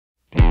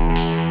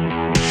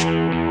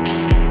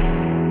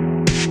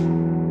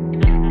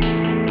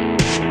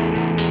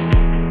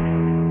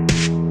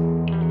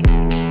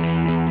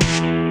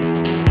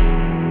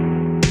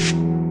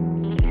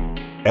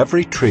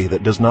Every tree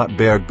that does not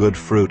bear good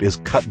fruit is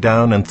cut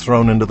down and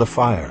thrown into the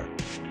fire.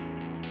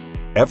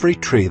 Every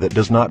tree that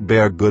does not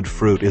bear good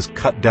fruit is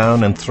cut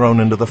down and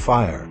thrown into the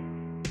fire.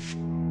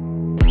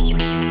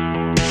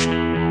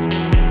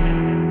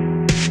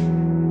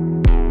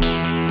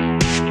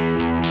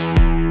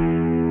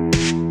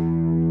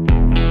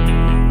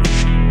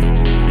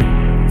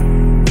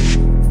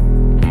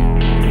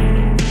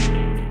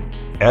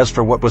 As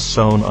for what was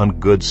sown on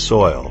good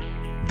soil,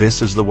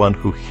 this is the one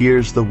who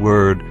hears the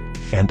word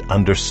and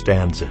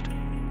understands it.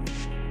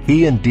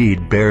 He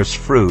indeed bears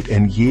fruit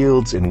and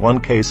yields in one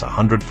case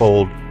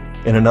 100-fold,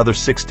 in another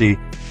 60,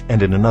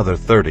 and in another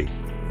 30.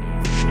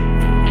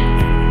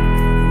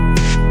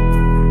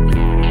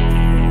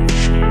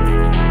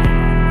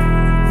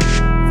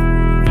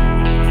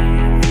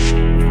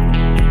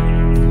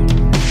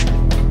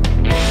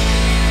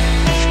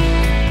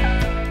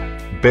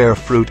 Bear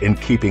fruit in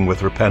keeping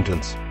with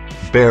repentance.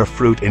 Bear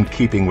fruit in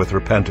keeping with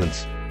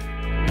repentance.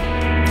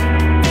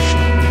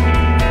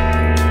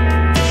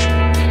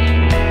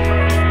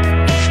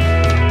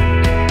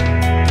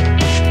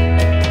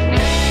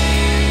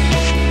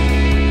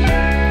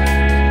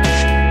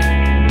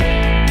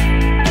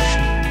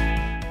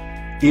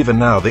 Even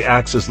now the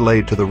axe is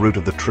laid to the root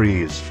of the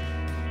trees.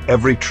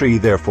 Every tree,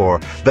 therefore,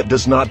 that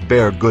does not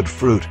bear good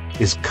fruit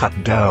is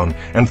cut down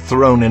and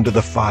thrown into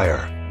the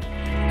fire.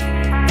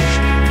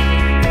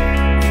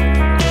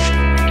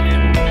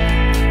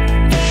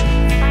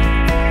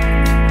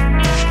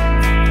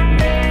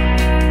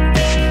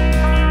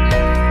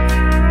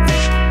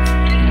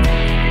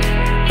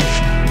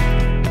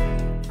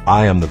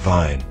 I am the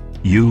vine,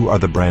 you are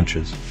the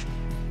branches.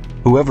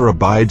 Whoever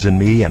abides in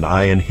me and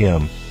I in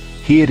him,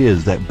 he it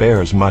is that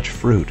bears much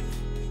fruit,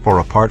 for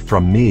apart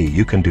from me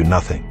you can do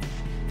nothing.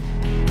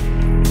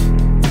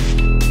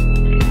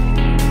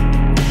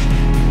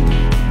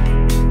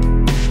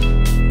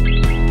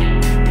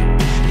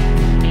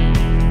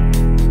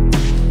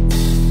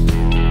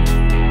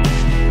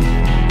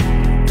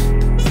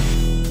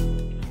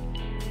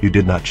 You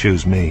did not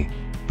choose me,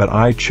 but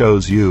I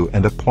chose you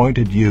and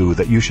appointed you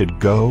that you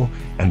should go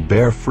and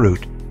bear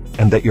fruit,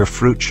 and that your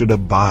fruit should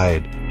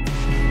abide.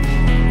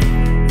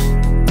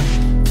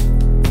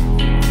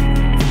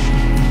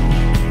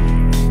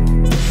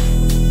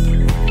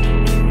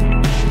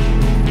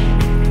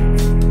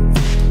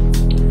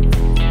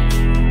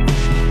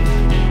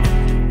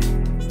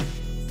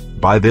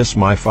 By this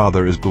my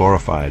Father is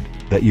glorified,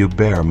 that you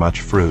bear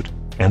much fruit,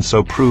 and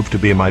so prove to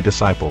be my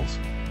disciples.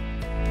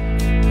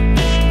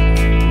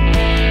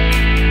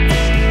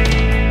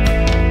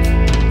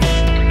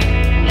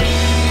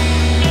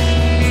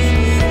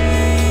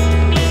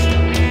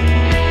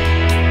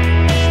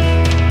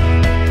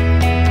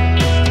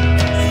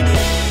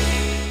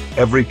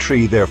 Every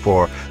tree,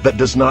 therefore, that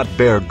does not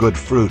bear good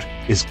fruit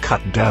is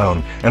cut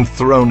down and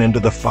thrown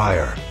into the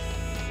fire.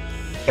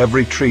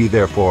 Every tree,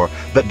 therefore,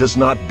 that does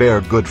not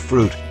bear good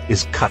fruit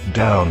is cut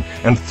down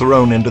and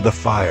thrown into the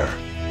fire.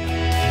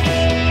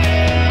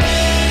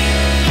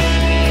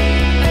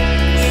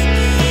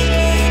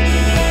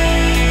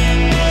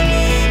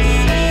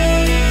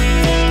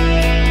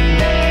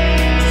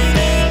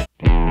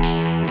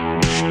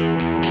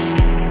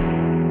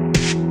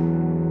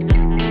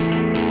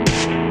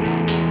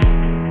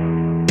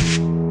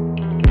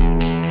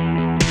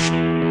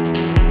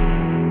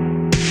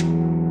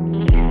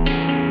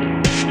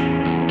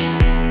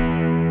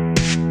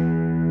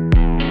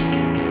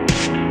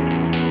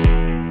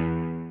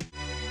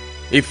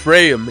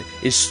 Ephraim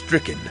is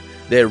stricken,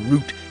 their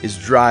root is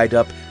dried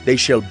up, they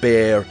shall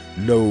bear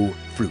no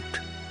fruit.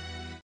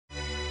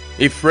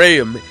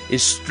 Ephraim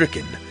is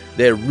stricken,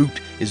 their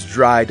root is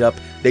dried up,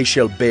 they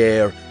shall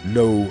bear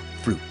no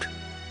fruit.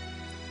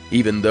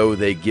 Even though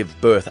they give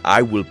birth,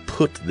 I will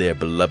put their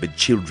beloved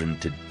children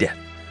to death.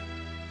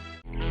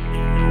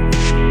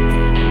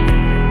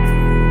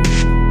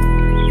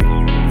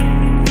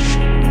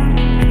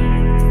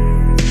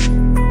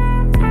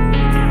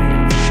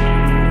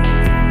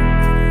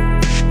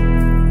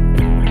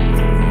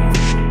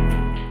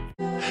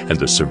 And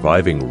the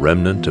surviving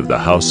remnant of the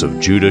house of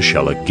Judah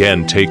shall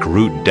again take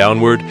root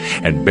downward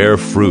and bear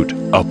fruit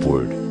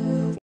upward.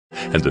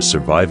 And the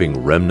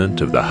surviving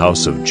remnant of the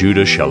house of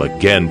Judah shall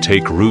again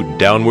take root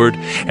downward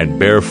and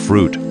bear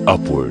fruit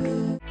upward.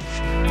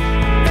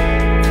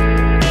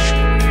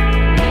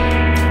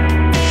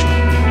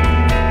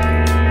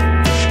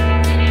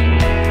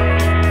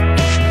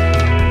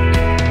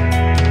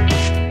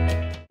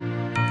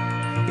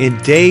 In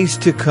days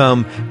to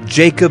come,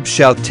 Jacob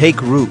shall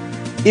take root.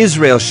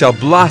 Israel shall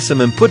blossom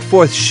and put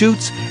forth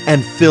shoots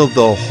and fill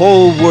the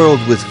whole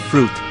world with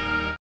fruit.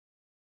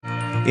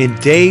 In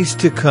days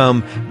to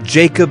come,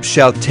 Jacob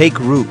shall take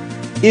root.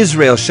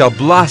 Israel shall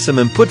blossom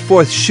and put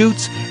forth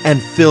shoots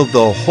and fill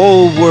the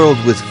whole world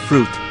with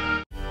fruit.